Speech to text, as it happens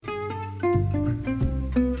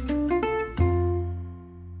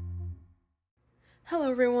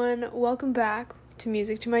everyone, welcome back to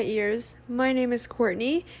Music to My Ears. My name is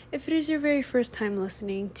Courtney. If it is your very first time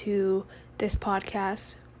listening to this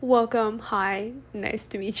podcast, welcome, hi, nice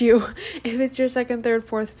to meet you. If it's your second, third,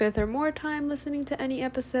 fourth, fifth, or more time listening to any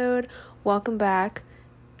episode, welcome back.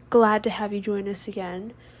 Glad to have you join us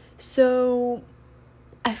again. So,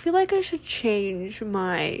 I feel like I should change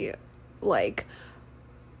my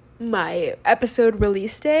episode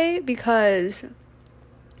release day because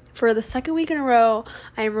for the second week in a row,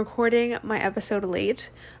 I am recording my episode late.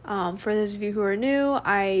 For those of you who are new,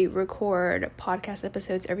 I record podcast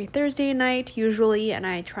episodes every Thursday night, usually, and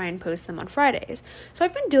I try and post them on Fridays. So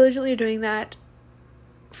I've been diligently doing that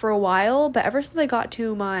for a while, but ever since I got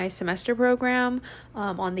to my semester program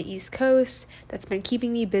on the East Coast, that's been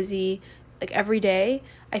keeping me busy, every day.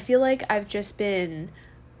 I feel like I've just been,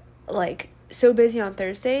 so busy on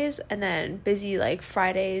Thursdays and then busy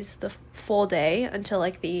Fridays the full day until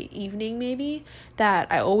the evening maybe, that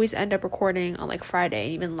I always end up recording on Friday,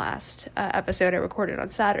 and even last episode I recorded on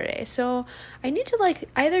Saturday. So I need to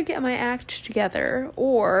either get my act together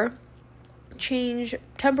or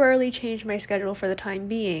temporarily change my schedule for the time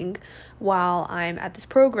being while I'm at this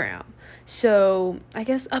program. So I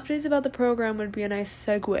guess updates about the program would be a nice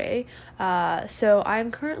segue. So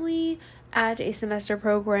I'm currently at a semester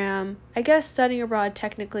program, I guess studying abroad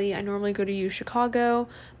technically. I normally go to U Chicago,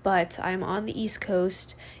 but I'm on the East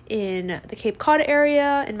Coast in the Cape Cod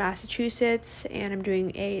area in Massachusetts, and I'm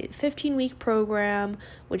doing a 15-week program,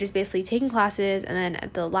 which is basically taking classes, and then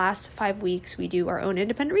at the last 5 weeks we do our own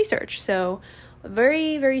independent research. So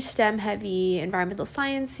very, very STEM heavy, environmental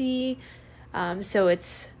science-y. So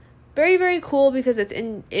it's very, very cool because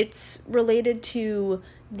it's related to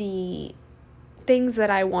the things that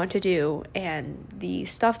I want to do and the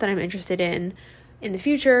stuff that I'm interested in the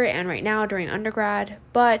future and right now during undergrad,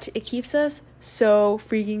 but it keeps us so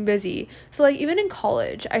freaking busy. So even in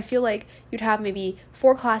college, I feel like you'd have maybe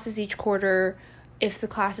 4 classes each quarter. If the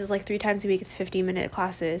class is 3 times a week, it's 15-minute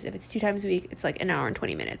classes. If it's 2 times a week, it's an hour and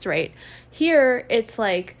 20 minutes, right? Here, it's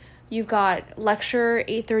you've got lecture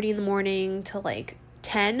 8:30 in the morning to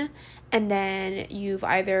 10, and then you've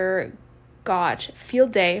either got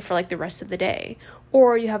field day for the rest of the day,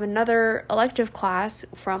 or you have another elective class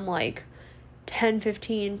from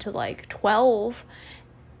 10:15 to 12,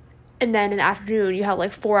 and then in the afternoon you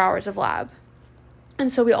have 4 hours of lab.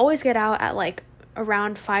 And so we always get out at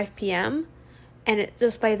around 5 p.m. and it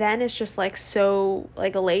just by then it's just so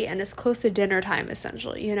late, and it's close to dinner time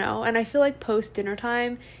essentially, and I feel post dinner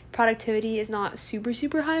time productivity is not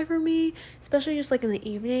super high for me, especially just in the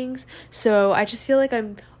evenings. So I just feel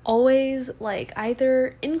I'm always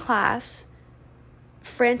either in class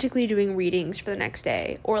frantically doing readings for the next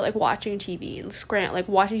day, or watching TV and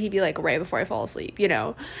watching TV right before I fall asleep,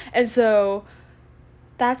 and so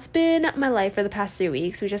that's been my life for the past 3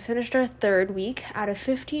 weeks. We just finished our 3rd week out of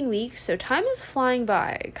 15 weeks, so time is flying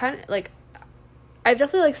by. I've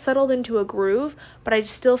definitely settled into a groove, but I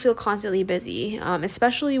still feel constantly busy,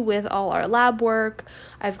 especially with all our lab work.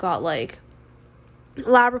 I've got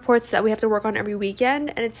lab reports that we have to work on every weekend,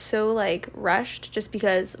 and it's so rushed just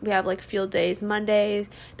because we have field days Mondays,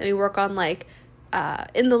 then we work on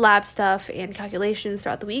in the lab stuff and calculations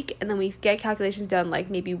throughout the week, and then we get calculations done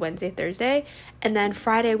maybe Wednesday, Thursday, and then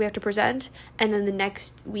Friday we have to present, and then the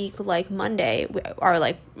next week Monday our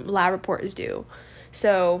lab report is due.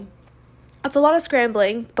 So it's a lot of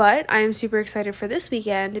scrambling, but I am super excited for this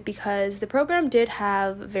weekend because the program did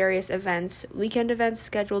have various weekend events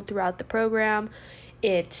scheduled throughout the program.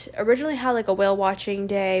 It originally had a whale watching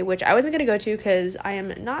day, which I wasn't going to go to because I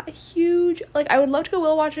am not huge, I would love to go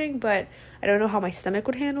whale watching, but I don't know how my stomach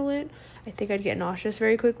would handle it. I think I'd get nauseous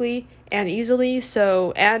very quickly and easily.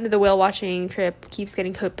 So, and the whale watching trip keeps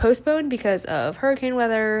getting postponed because of hurricane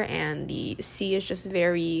weather, and the sea is just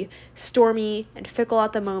very stormy and fickle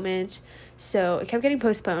at the moment. So it kept getting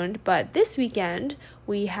postponed. But this weekend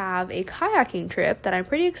we have a kayaking trip that I'm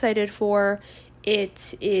pretty excited for.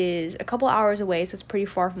 It is a couple hours away, so it's pretty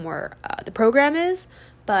far from where the program is,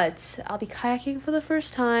 but I'll be kayaking for the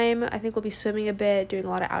first time. I think we'll be swimming a bit, doing a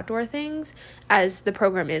lot of outdoor things, as the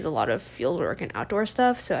program is a lot of field work and outdoor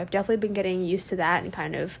stuff, so I've definitely been getting used to that and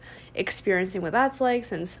kind of experiencing what that's like,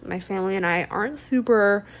 since my family and I aren't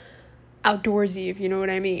super outdoorsy, if you know what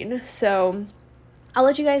I mean. So I'll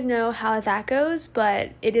let you guys know how that goes,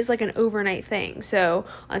 but it is an overnight thing. So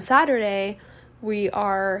on Saturday, we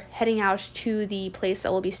are heading out to the place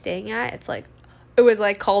that we'll be staying at. It was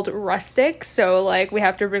called Rustic, so we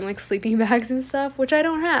have to bring sleeping bags and stuff, which I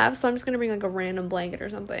don't have, so I'm just gonna bring a random blanket or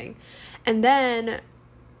something. And then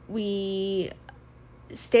we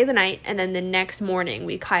stay the night, and then the next morning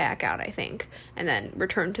we kayak out, I think, and then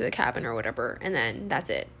return to the cabin or whatever, and then that's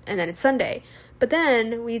it. And then it's Sunday. But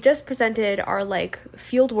then we just presented our like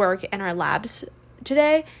field work and our labs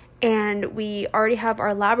today, and we already have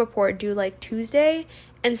our lab report due like Tuesday.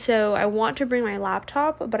 And so I want to bring my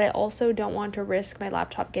laptop, but I also don't want to risk my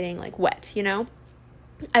laptop getting like wet, you know?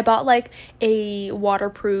 I bought like a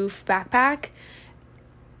waterproof backpack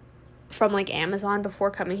from like Amazon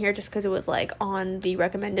before coming here, just because it was like on the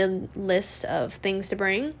recommended list of things to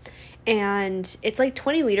bring, and it's like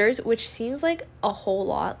 20 liters, which seems like a whole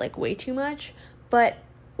lot, like way too much. But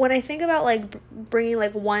when I think about like bringing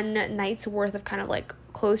like one night's worth of kind of like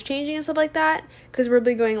clothes changing and stuff like that, because we'll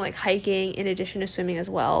be going like hiking in addition to swimming as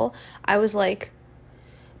well, I was like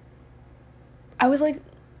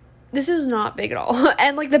this is not big at all.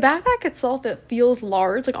 And like the backpack itself, it feels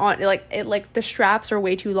large, like on like it, like the straps are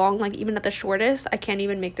way too long. Like even at the shortest, I can't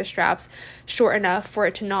even make the straps short enough for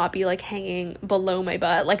it to not be like hanging below my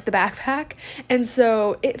butt like the backpack. And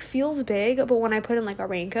so it feels big, but when I put in like a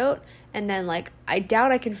raincoat, and then like I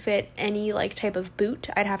doubt I can fit any like type of boot,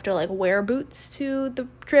 I'd have to like wear boots to the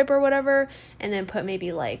trip or whatever, and then put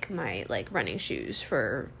maybe like my like running shoes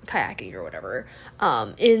for kayaking or whatever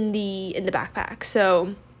in the backpack.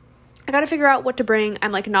 So I gotta figure out what to bring.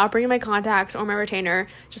 I'm like not bringing my contacts or my retainer,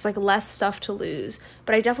 just like less stuff to lose.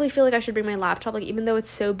 But I definitely feel like I should bring my laptop. Like even though it's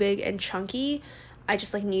so big and chunky, I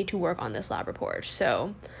just like need to work on this lab report.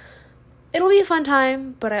 So it'll be a fun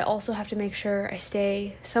time, but I also have to make sure I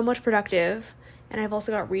stay somewhat productive. And I've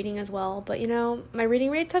also got reading as well, but you know, my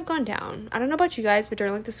reading rates have gone down. I don't know about you guys, but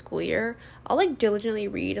during like the school year, I'll like diligently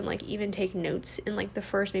read and like even take notes in like the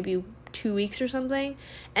first maybe 2 weeks or something.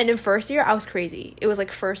 And in first year, I was crazy. It was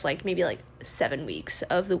like first like maybe like 7 weeks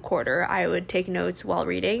of the quarter, I would take notes while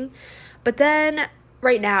reading. But then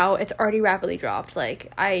right now, it's already rapidly dropped.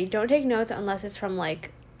 Like I don't take notes unless it's from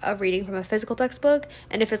like a reading from a physical textbook,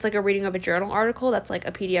 and if it's like a reading of a journal article that's like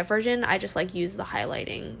a PDF version, I just like use the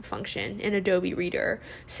highlighting function in Adobe Reader.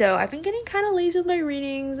 So I've been getting kind of lazy with my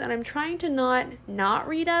readings, and I'm trying to not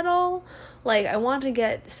read at all. Like I want to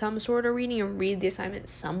get some sort of reading and read the assignment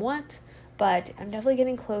somewhat, but I'm definitely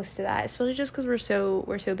getting close to that, especially just because we're so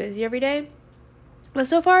busy every day. But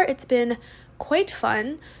so far it's been quite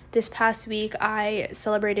fun. This past week, I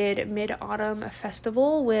celebrated Mid-Autumn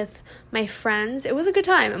Festival with my friends. It was a good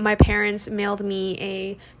time. My parents mailed me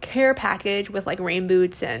a care package with like rain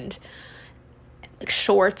boots and like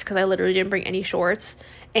shorts, because I literally didn't bring any shorts.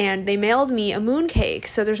 And they mailed me a mooncake.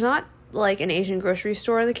 So there's not like an Asian grocery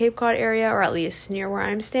store in the Cape Cod area, or at least near where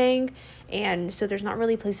I'm staying. And so there's not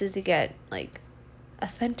really places to get like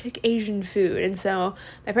authentic Asian food. And so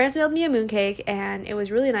my parents mailed me a mooncake, and it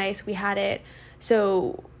was really nice. We had it.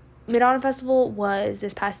 So Mid-Autumn Festival was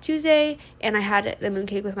this past Tuesday, and I had the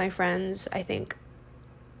mooncake with my friends, I think,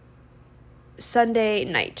 Sunday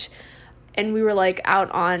night. And we were like out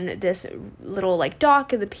on this little like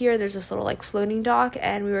dock in the pier. There's this little like floating dock,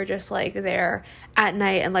 and we were just like there at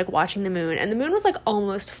night and like watching the moon. And the moon was like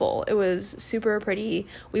almost full. It was super pretty.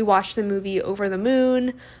 We watched the movie Over the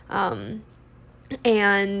Moon,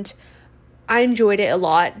 and I enjoyed it a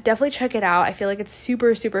lot. Definitely check it out. I feel like it's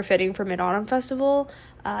super, super fitting for Mid-Autumn Festival.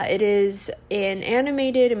 It is an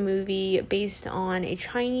animated movie based on a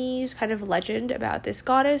Chinese kind of legend about this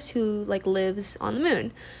goddess who like lives on the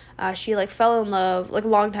moon. She like fell in love, like a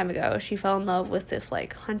long time ago, she fell in love with this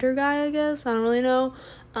like hunter guy, I guess. I don't really know.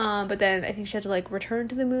 But then I think she had to like return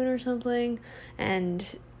to the moon or something.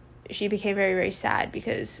 And she became very, very sad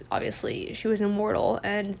because obviously she was immortal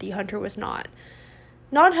and the hunter was not.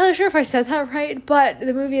 Not entirely sure if I said that right, but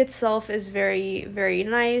the movie itself is very, very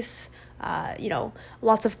nice. You know,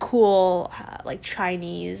 lots of cool, like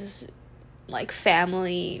Chinese, like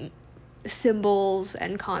family symbols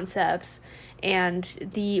and concepts. And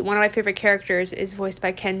one of my favorite characters is voiced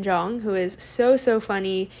by Ken Jeong, who is so, so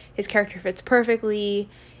funny. His character fits perfectly.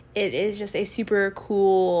 It is just a super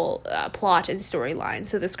cool plot and storyline.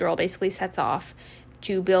 So this girl basically sets off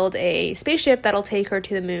to build a spaceship that'll take her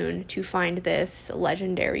to the moon to find this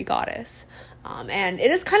legendary goddess. And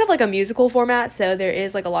it is kind of like a musical format, so there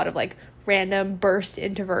is like a lot of like random burst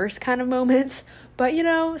into verse kind of moments. But you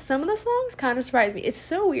know, some of the songs kind of surprise me. It's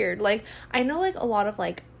so weird. Like I know like a lot of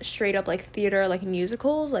like straight up like theater, like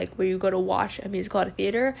musicals, like where you go to watch a musical at a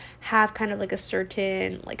theater, have kind of like a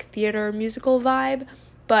certain like theater musical vibe.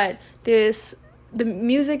 But the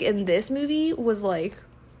music in this movie was like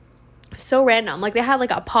so random. Like they had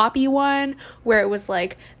like a poppy one where it was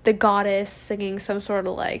like the goddess singing some sort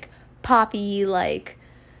of like poppy like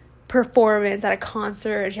performance at a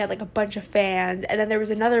concert, and she had like a bunch of fans. And then there was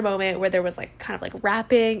another moment where there was like kind of like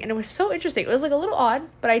rapping, and it was so interesting. It was like a little odd,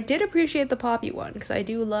 but I did appreciate the poppy one because I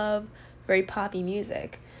do love very poppy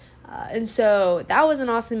music. And so that was an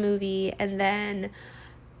awesome movie. And then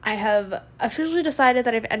I have officially decided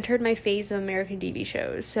that I've entered my phase of American TV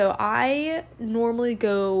shows. So I normally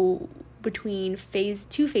go between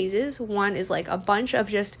two phases. One is like a bunch of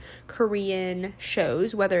just Korean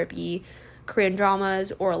shows, whether it be Korean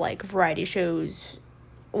dramas or like variety shows,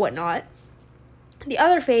 whatnot. The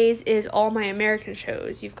other phase is all my American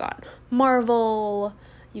shows. You've got Marvel,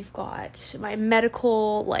 you've got my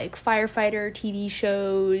medical, like firefighter TV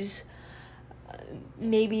shows,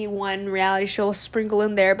 maybe one reality show will sprinkle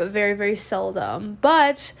in there, but very, very seldom.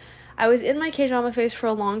 But I was in my K-drama phase for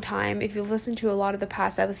a long time. If you've listened to a lot of the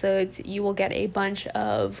past episodes, you will get a bunch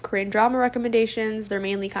of Korean drama recommendations. They're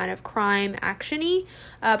mainly kind of crime, action-y,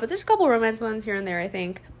 but there's a couple romance ones here and there, I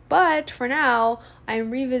think. But for now, I'm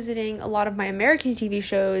revisiting a lot of my American TV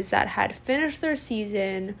shows that had finished their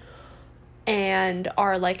season and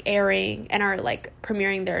are like airing and are like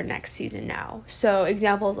premiering their next season now. So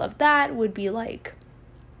examples of that would be like,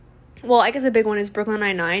 well, I guess a big one is Brooklyn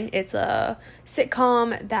Nine-Nine. It's a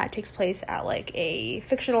sitcom that takes place at like a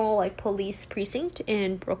fictional like police precinct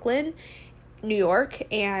in Brooklyn, New York,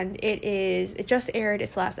 and it just aired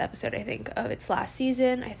its last episode, I think, of its last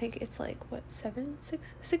season. I think it's like what, 7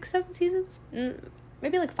 seasons?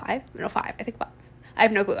 Maybe like 5. No, 5. I think 5. I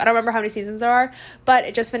have no clue. I don't remember how many seasons there are, but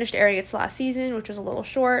it just finished airing its last season, which was a little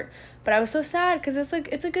short. But I was so sad because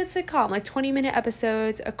it's a good sitcom, like 20-minute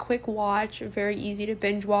episodes, a quick watch, very easy to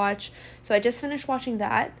binge watch. So I just finished watching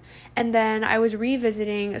that, and then I was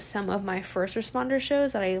revisiting some of my first responder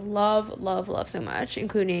shows that I love so much,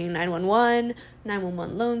 including 911,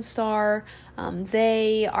 911 Lone Star.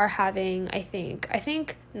 They are having, I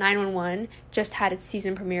think 911 just had its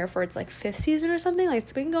season premiere for its like 5th season or something. Like,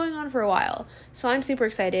 it's been going on for a while, so I'm super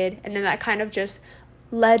excited. And then that kind of just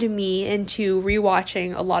led me into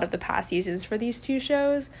rewatching a lot of the past seasons for these two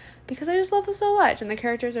shows because I just love them so much and the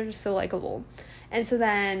characters are just so likable. And so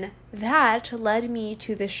then that led me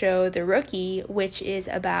to the show The Rookie, which is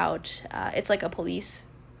about it's like a police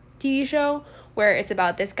TV show where it's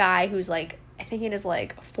about this guy who's like, I think in his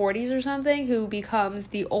like 40s or something, who becomes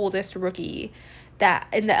the oldest rookie that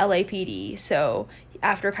in the LAPD. So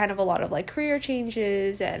after kind of a lot of like career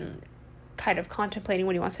changes and kind of contemplating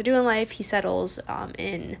what he wants to do in life, he settles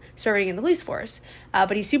in serving in the police force,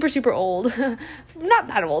 but he's super old. Not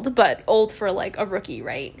that old, but old for like a rookie,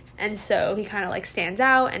 right? And so he kind of like stands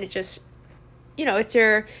out, and it just, you know, it's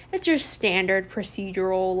your standard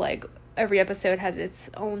procedural, like every episode has its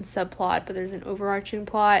own subplot, but there's an overarching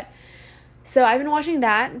plot. So I've been watching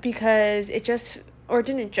that because it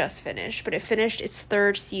didn't just finish, but it finished its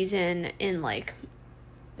 3rd season in like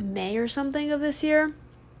May or something of this year.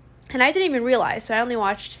 And I didn't even realize, so I only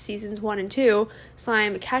watched seasons 1 and 2, so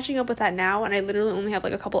I'm catching up with that now, and I literally only have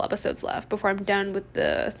like a couple episodes left before I'm done with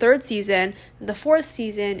the 3rd season. The 4th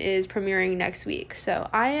season is premiering next week, so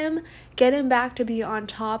I am getting back to be on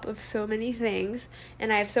top of so many things,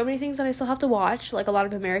 and I have so many things that I still have to watch, like a lot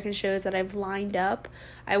of American shows that I've lined up.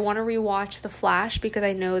 I want to rewatch The Flash because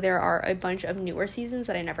I know there are a bunch of newer seasons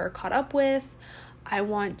that I never caught up with. I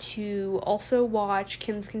want to also watch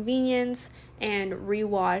Kim's Convenience and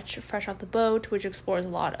rewatch Fresh Off the Boat, which explores a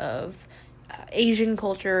lot of Asian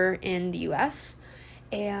culture in the US.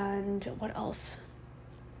 And what else?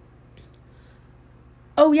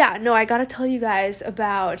 Oh yeah, no, I gotta tell you guys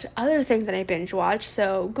about other things that I binge watch.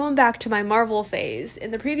 So going back to my Marvel phase,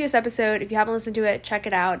 in the previous episode, if you haven't listened to it, check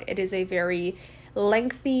it out. It is a very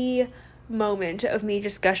lengthy moment of me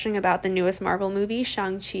just gushing about the newest Marvel movie,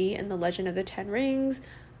 Shang-Chi and the Legend of the Ten Rings.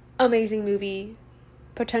 Amazing movie.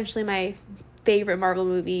 Potentially my favorite Marvel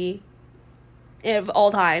movie of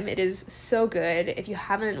all time. It is so good. If you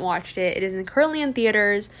haven't watched it, it is currently in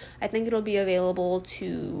theaters. I think it'll be available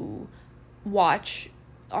to watch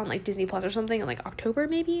on like Disney Plus or something in like October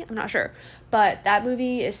maybe, I'm not sure, but that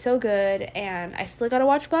movie is so good. And I still gotta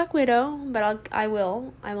watch Black Widow, but I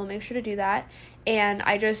will make sure to do that. And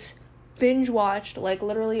I just binge watched like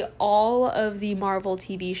literally all of the Marvel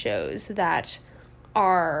TV shows that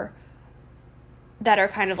are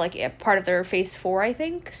kind of like a part of their phase 4, I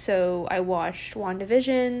think. So I watched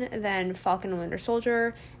WandaVision, then Falcon and Winter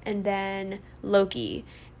Soldier, and then Loki.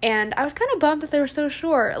 And I was kind of bummed that they were so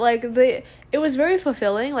short. Like, it was very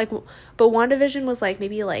fulfilling. Like, but WandaVision was like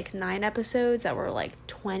maybe like 9 episodes that were like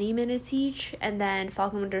 20 minutes each. And then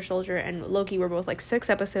Falcon and Winter Soldier and Loki were both like 6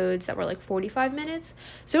 episodes that were like 45 minutes.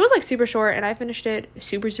 So it was like super short, and I finished it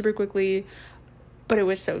super quickly. but it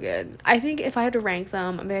was so good. I think if I had to rank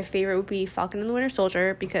them, my favorite would be Falcon and the Winter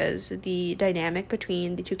Soldier, because the dynamic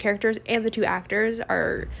between the two characters and the two actors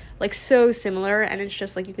are like so similar, and it's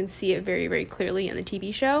just like you can see it very, very clearly in the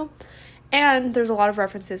TV show. And there's a lot of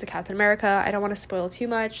references to Captain America. I don't want to spoil too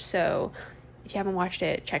much, so if you haven't watched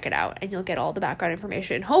it, check it out, and you'll get all the background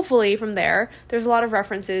information. Hopefully from there, there's a lot of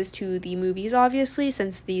references to the movies, obviously,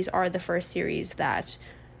 since these are the first series that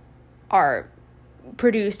are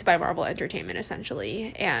produced by Marvel Entertainment,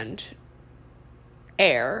 essentially, and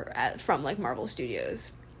from, like, Marvel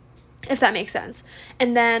Studios, if that makes sense.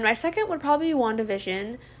 And then my second would probably be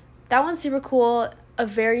WandaVision. That one's super cool, a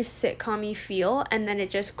very sitcom-y feel, and then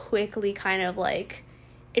it just quickly kind of, like,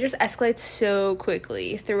 it just escalates so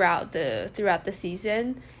quickly throughout the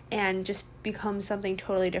season, and just becomes something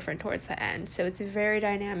totally different towards the end. So it's very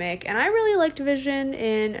dynamic, and I really liked Vision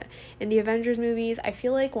in the Avengers movies. I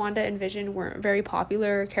feel like Wanda and Vision weren't very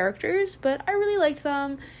popular characters, but I really liked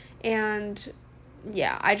them, and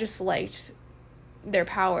yeah, I just liked their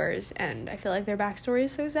powers, and I feel like their backstory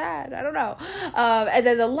is so sad. I don't know. And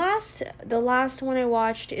then the last one I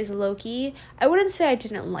watched is Loki. I wouldn't say I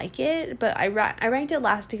didn't like it, but I ranked it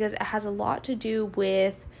last because it has a lot to do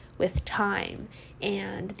with time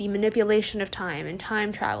and the manipulation of time and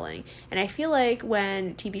time traveling. And I feel like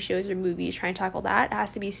when TV shows or movies try and tackle that, it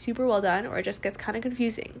has to be super well done, or it just gets kind of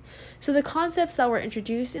confusing. So the concepts that were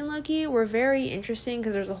introduced in Loki were very interesting,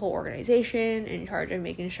 because there's a whole organization in charge of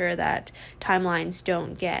making sure that timelines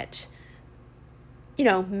don't get,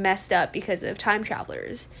 messed up because of time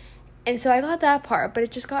travelers. And so I got that part, but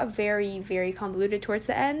it just got very, very convoluted towards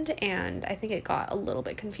the end, and I think it got a little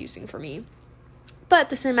bit confusing for me. But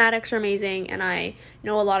the cinematics are amazing, and I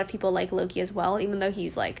know a lot of people like Loki as well, even though he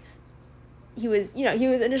was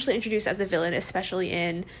initially introduced as a villain, especially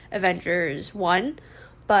in Avengers 1,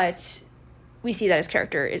 but we see that his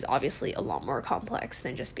character is obviously a lot more complex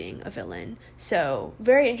than just being a villain. So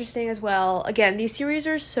very interesting as well. Again, these series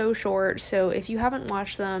are so short, so if you haven't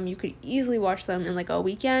watched them, you could easily watch them in like a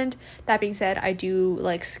weekend. That being said, I do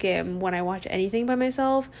like skim when I watch anything by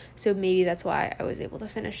myself, so maybe that's why I was able to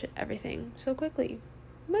finish everything so quickly.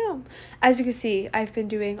 Wow. As you can see, I've been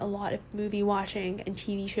doing a lot of movie watching and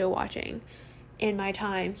TV show watching in my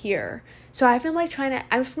time here. So I've been trying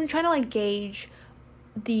to gauge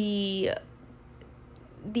the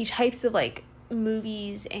types of like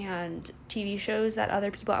movies and TV shows that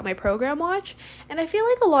other people at my program watch, and I feel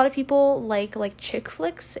like a lot of people like chick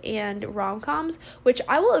flicks and rom-coms, which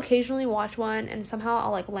I will occasionally watch one, and somehow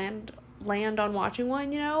I'll like land on watching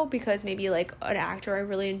one, because maybe like an actor I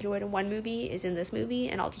really enjoyed in one movie is in this movie,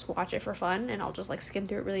 and I'll just watch it for fun, and I'll just like skim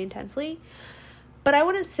through it really intensely. But I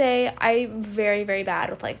wouldn't say I'm very, very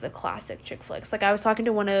bad with, like, the classic chick flicks. Like, I was talking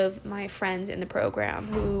to one of my friends in the program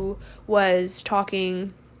who was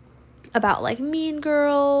talking about, like, Mean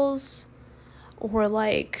Girls or,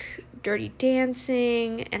 like, Dirty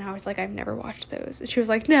Dancing, and I was like, I've never watched those. And she was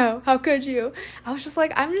like, no, how could you? I was just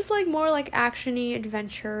like, I'm just, like, more, like, action-y,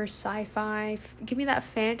 adventure, sci-fi. Give me that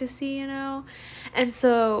fantasy, And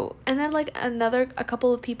then, like, a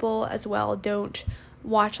couple of people as well don't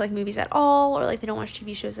watch like movies at all, or like they don't watch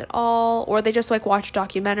TV shows at all, or they just like watch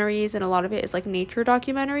documentaries, and a lot of it is like nature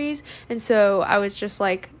documentaries. And so I was just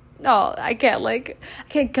like, no, I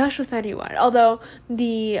can't gush with anyone. Although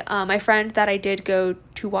my friend that I did go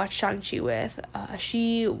to watch Shang-Chi with,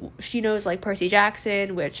 she knows like Percy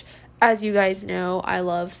Jackson, which, as you guys know, I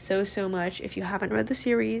love so much. If you haven't read the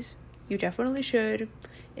series, you definitely should.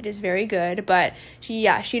 It is very good. But she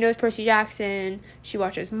knows Percy Jackson. She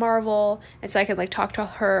watches Marvel, and so I could like talk to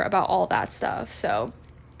her about all that stuff. So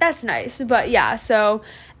that's nice. But yeah, so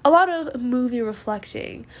a lot of movie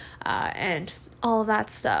reflecting and all of that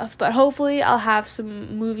stuff. But hopefully I'll have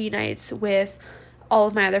some movie nights with all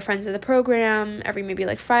of my other friends in the program every maybe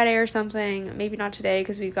like Friday or something. Maybe not today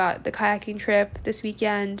because we've got the kayaking trip this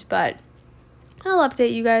weekend, but I'll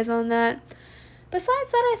update you guys on that.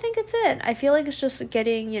 Besides that, I think it's it. I feel like it's just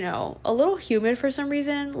getting, a little humid for some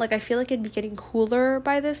reason. Like, I feel like it'd be getting cooler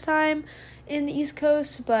by this time in the East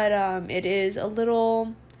Coast, but it's a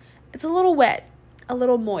little wet, a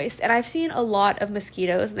little moist, and I've seen a lot of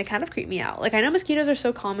mosquitoes, and they kind of creep me out. Like, I know mosquitoes are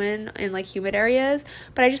so common in like humid areas,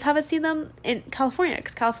 but I just haven't seen them in California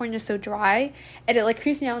because California is so dry, and it like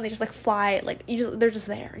creeps me out, and they just like fly, like they're just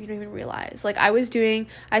there. You don't even realize. Like, I was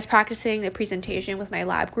practicing a presentation with my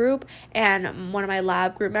lab group, and one of my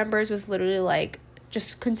lab group members was literally like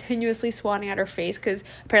just continuously swatting at her face because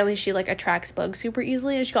apparently she like attracts bugs super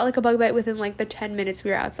easily, and she got like a bug bite within like the 10 minutes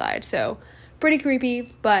we were outside. So pretty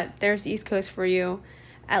creepy, but there's the East Coast for you.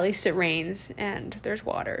 At least it rains and there's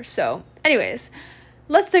water. So anyways,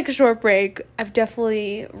 let's take a short break. I've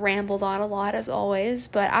definitely rambled on a lot as always,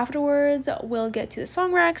 but afterwards we'll get to the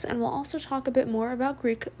song racks and we'll also talk a bit more about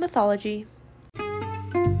Greek mythology.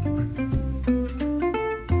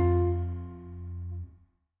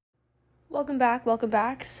 Welcome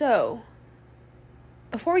back. So,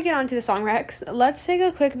 before we get on to the song racks, let's take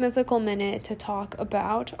a quick mythical minute to talk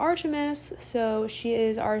about Artemis. So, she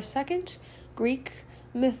is our second Greek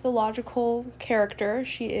mythological character.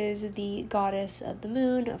 She is the goddess of the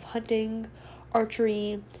moon, of hunting,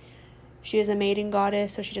 archery. She is a maiden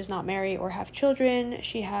goddess, so she does not marry or have children.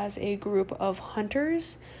 She has a group of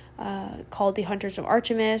hunters called the Hunters of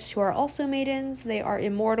Artemis, who are also maidens. They are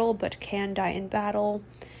immortal but can die in battle.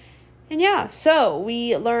 And yeah, so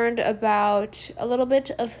we learned about a little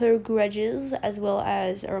bit of her grudges, as well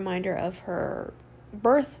as a reminder of her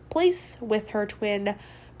birthplace with her twin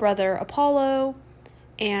brother Apollo.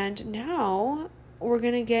 And now we're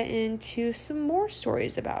going to get into some more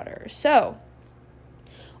stories about her. So,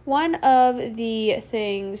 one of the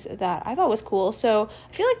things that I thought was cool, so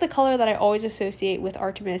I feel like the color that I always associate with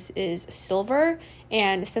Artemis is silver.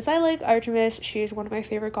 And since I like Artemis, she's one of my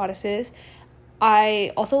favorite goddesses.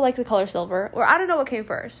 I also like the color silver, or I don't know what came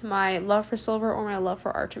first, my love for silver or my love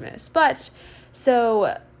for Artemis. But,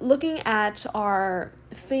 so, looking at our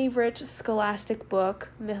favorite scholastic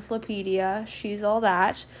book, Mythlopedia, She's All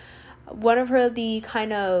That, one of the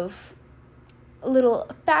kind of little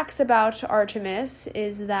facts about Artemis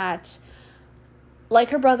is that, like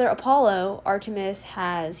her brother Apollo, Artemis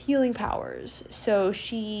has healing powers. So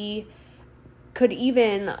she could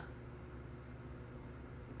even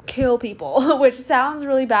kill people, which sounds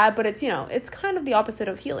really bad, but it's, it's kind of the opposite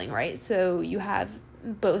of healing, right? So you have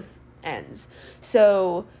both ends.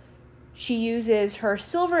 So she uses her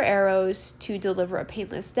silver arrows to deliver a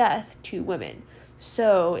painless death to women.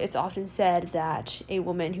 So it's often said that a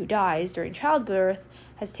woman who dies during childbirth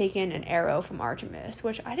has taken an arrow from Artemis,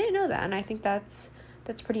 which I didn't know that, and I think that's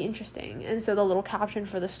pretty interesting. And so the little caption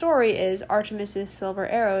for the story is, Artemis's silver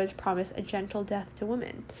arrows promise a gentle death to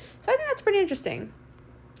women. So I think that's pretty interesting.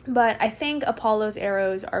 But I think Apollo's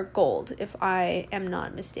arrows are gold, if I am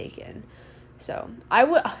not mistaken. So,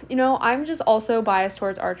 I'm just also biased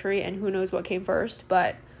towards archery, and who knows what came first,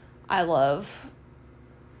 but I love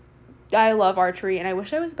archery, and I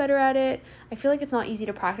wish I was better at it. I feel like it's not easy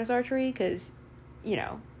to practice archery, because,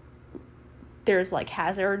 there's,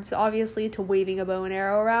 hazards, obviously, to waving a bow and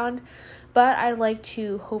arrow around, but I'd like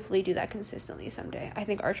to hopefully do that consistently someday. I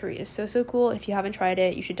think archery is so cool. If you haven't tried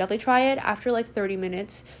it, you should definitely try it. After 30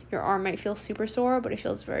 minutes, your arm might feel super sore, but it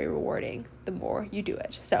feels very rewarding the more you do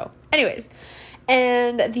it. So, anyways,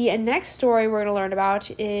 and the next story we're going to learn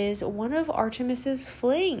about is one of Artemis's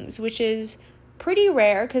flings, which is pretty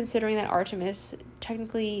rare considering that Artemis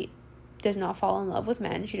technically does not fall in love with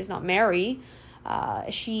men. She does not marry.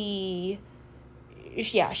 She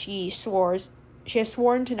has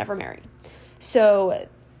sworn to never marry. So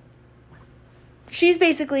she's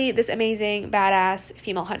basically this amazing, badass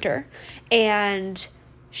female hunter, and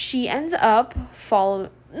she ends up falling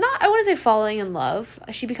in love.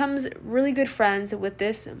 She becomes really good friends with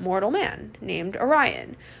this mortal man named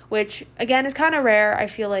Orion, which again is kind of rare. I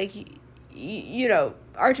feel like,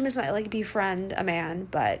 Artemis might befriend a man,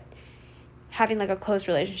 but having a close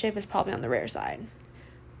relationship is probably on the rare side.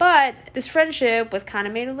 But this friendship was kind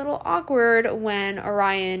of made a little awkward when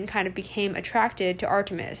Orion kind of became attracted to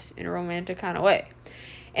Artemis in a romantic kind of way.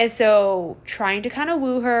 And so trying to kind of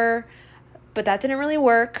woo her, but that didn't really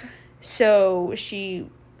work. So she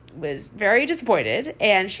was very disappointed,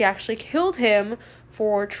 and she actually killed him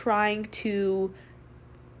for trying to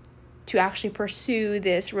actually pursue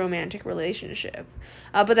this romantic relationship.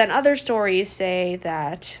 But then other stories say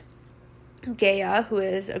that Gaia, who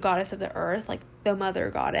is a goddess of the earth, the mother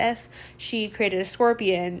goddess, she created a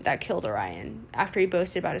scorpion that killed Orion after he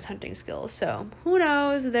boasted about his hunting skills. So who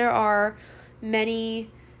knows? There are many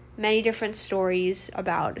different stories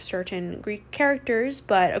about certain Greek characters,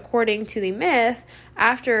 but according to the myth,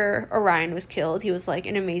 after Orion was killed, he was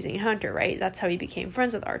an amazing hunter, right? That's how he became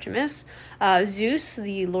friends with Artemis. Zeus,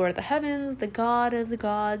 the lord of the heavens, the god of the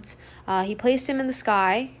gods, he placed Orion in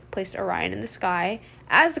the sky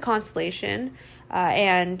as the constellation,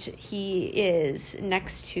 and he is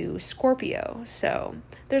next to Scorpio. So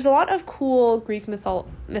there's a lot of cool Greek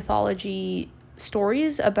mythology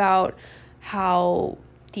stories about how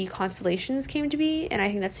the constellations came to be, and I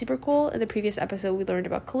think that's super cool. In the previous episode, we learned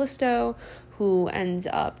about Callisto, who ends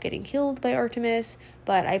up getting killed by Artemis,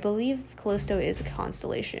 but I believe Callisto is a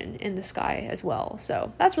constellation in the sky as well,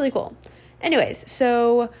 so that's really cool. Anyways,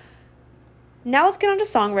 so Now let's get on to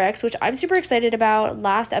song recs, which I'm super excited about.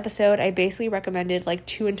 Last episode, I basically recommended like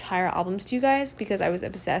 2 entire albums to you guys because I was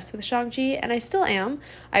obsessed with Shang-Chi, and I still am.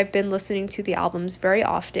 I've been listening to the albums very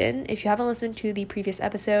often. If you haven't listened to the previous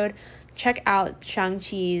episode, check out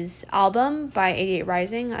Shang-Chi's album by 88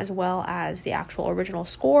 Rising as well as the actual original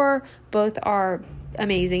score. Both are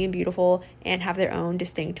amazing and beautiful and have their own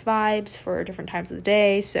distinct vibes for different times of the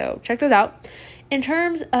day, so check those out. In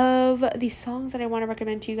terms of the songs that I want to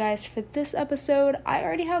recommend to you guys for this episode, I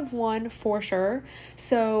already have one for sure.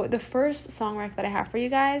 So the first song rec that I have for you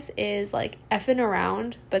guys is like Effin'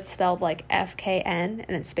 Around, but spelled like FKN and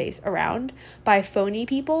then space around, by Phony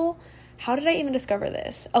People. How did I even discover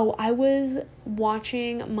this? Oh, I was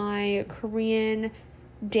watching my Korean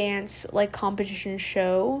dance like competition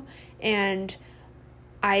show, and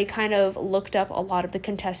I kind of looked up a lot of the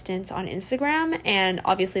contestants on Instagram, and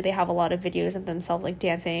obviously they have a lot of videos of themselves like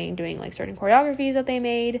dancing, doing like certain choreographies that they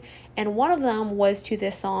made, and one of them was to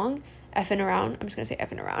this song, Effin' Around. I'm just gonna say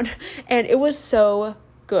Effin' Around. And it was so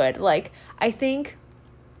good. Like, I think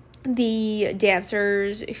the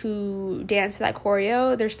dancers who danced that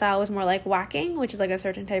choreo, their style was more like whacking, which is like a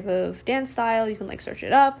certain type of dance style. You can like search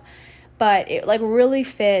it up. But it like really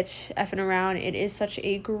fit Effin' Around. It is such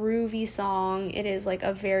a groovy song. It is like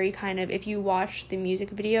a very kind of, if you watch the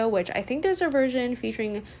music video, which I think there's a version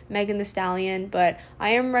featuring Megan Thee Stallion, but I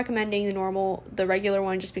am recommending the regular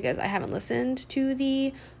one just because I haven't listened to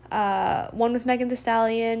the one with Megan Thee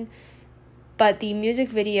Stallion. But the music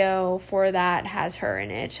video for that has her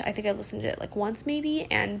in it. I think I listened to it like once maybe,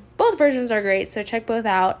 and both versions are great, so check both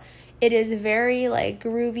out. It is very like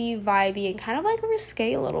groovy, vibey, and kind of like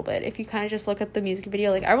risque a little bit if you kind of just look at the music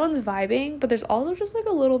video. Like, everyone's vibing, but there's also just like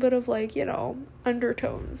a little bit of like, you know,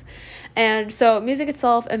 undertones. And so music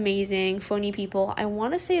itself, amazing. Phony People, I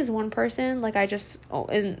want to say is one person. Like, I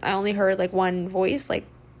only heard like one voice, like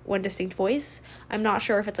one distinct voice. I'm not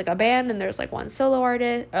sure if it's like a band and there's like one solo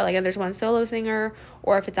artist, or like and there's one solo singer,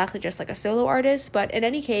 or if it's actually just like a solo artist. But in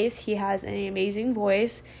any case, he has an amazing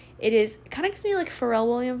voice. It kind of gives me like Pharrell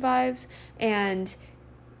Williams vibes,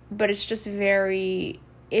 but it's just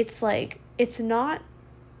it's like, it's not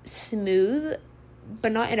smooth,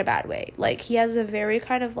 but not in a bad way. Like, he has a very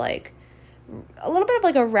kind of like a little bit of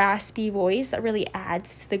like a raspy voice that really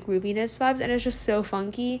adds to the grooviness vibes, and it's just so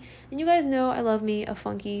funky. And you guys know I love me a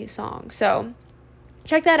funky song, so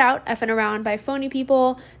check that out. Effin' Around by Phony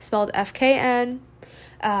People, spelled FKN.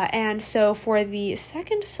 And so for the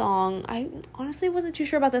second song, I honestly wasn't too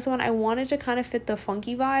sure about this one. I wanted to kind of fit the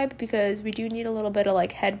funky vibe because we do need a little bit of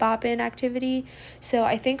like head bopping activity. So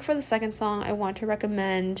I think for the second song, I want to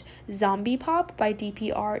recommend Zombie Pop by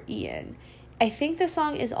DPR Ian. I think the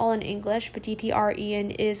song is all in English, but DPR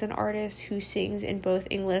Ian is an artist who sings in both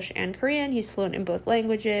English and Korean. He's fluent in both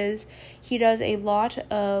languages. He does a lot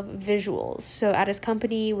of visuals. So at his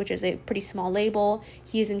company, which is a pretty small label,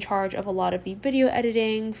 he is in charge of a lot of the video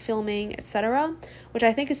editing, filming, etc., which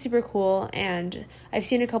I think is super cool. And I've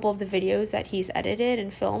seen a couple of the videos that he's edited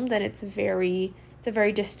and filmed, and it's a very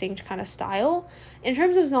distinct kind of style. In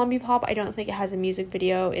terms of Zombie Pop, I don't think it has a music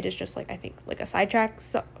video. It is just like, I think like a sidetrack,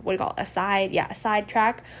 a side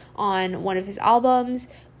track on one of his albums.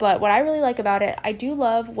 But what I really like about it, I do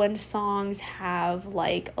love when songs have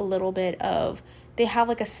like a little bit of, they have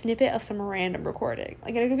like a snippet of some random recording.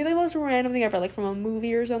 Like, it could be the most random thing ever, like from a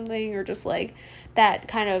movie or something, or just like that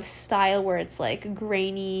kind of style where it's like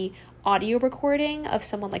grainy audio recording of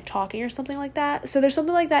someone like talking or something like that. So there's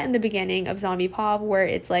something like that in the beginning of Zombie Pop where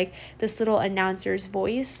it's like this little announcer's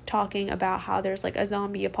voice talking about how there's like a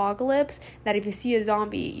zombie apocalypse, that if you see a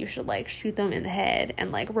zombie you should like shoot them in the head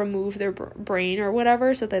and like remove their brain or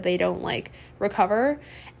whatever so that they don't like recover.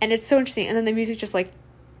 And it's so interesting. And then the music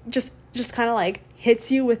just kind of like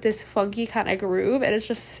hits you with this funky kind of groove, and it's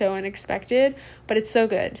just so unexpected, but it's so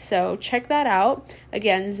good. So check that out.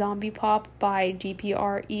 Again, Zombie Pop by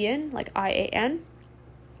DPR Ian, like IAN.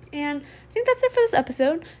 And I think that's it for this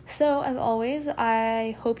episode. So as always,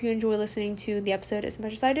 I hope you enjoy listening to the episode as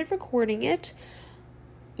much as I did recording it.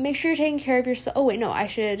 Make sure you're taking care of yourself. Oh wait, no, I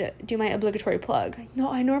should do my obligatory plug.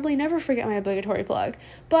 No, I normally never forget my obligatory plug,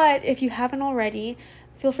 but if you haven't already,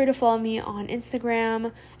 feel free to follow me on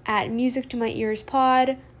Instagram at Music to My Ears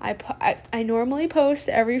Pod. I normally post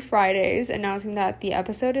every Fridays announcing that the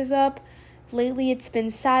episode is up. Lately it's been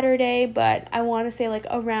Saturday, but I want to say like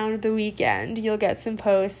around the weekend you'll get some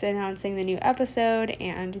posts announcing the new episode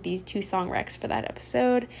and these 2 song recs for that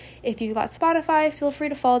episode. If you've got Spotify, feel free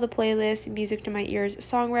to follow the playlist Music to My Ears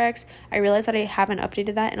Song Recs. I realize that I haven't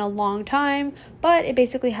updated that in a long time, but it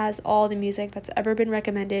basically has all the music that's ever been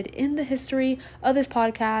recommended in the history of this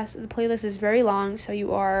podcast. The playlist is very long, so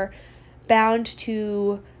you are bound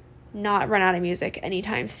to not run out of music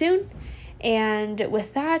anytime soon. And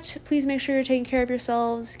with that, please make sure you're taking care of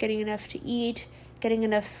yourselves, getting enough to eat, getting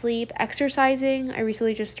enough sleep, exercising. I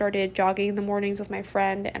recently just started jogging in the mornings with my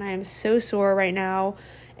friend, and I am so sore right now.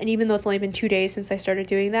 And even though it's only been 2 days since I started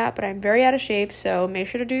doing that, but I'm very out of shape, so make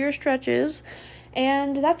sure to do your stretches.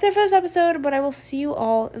 And that's it for this episode, but I will see you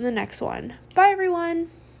all in the next one. Bye, everyone!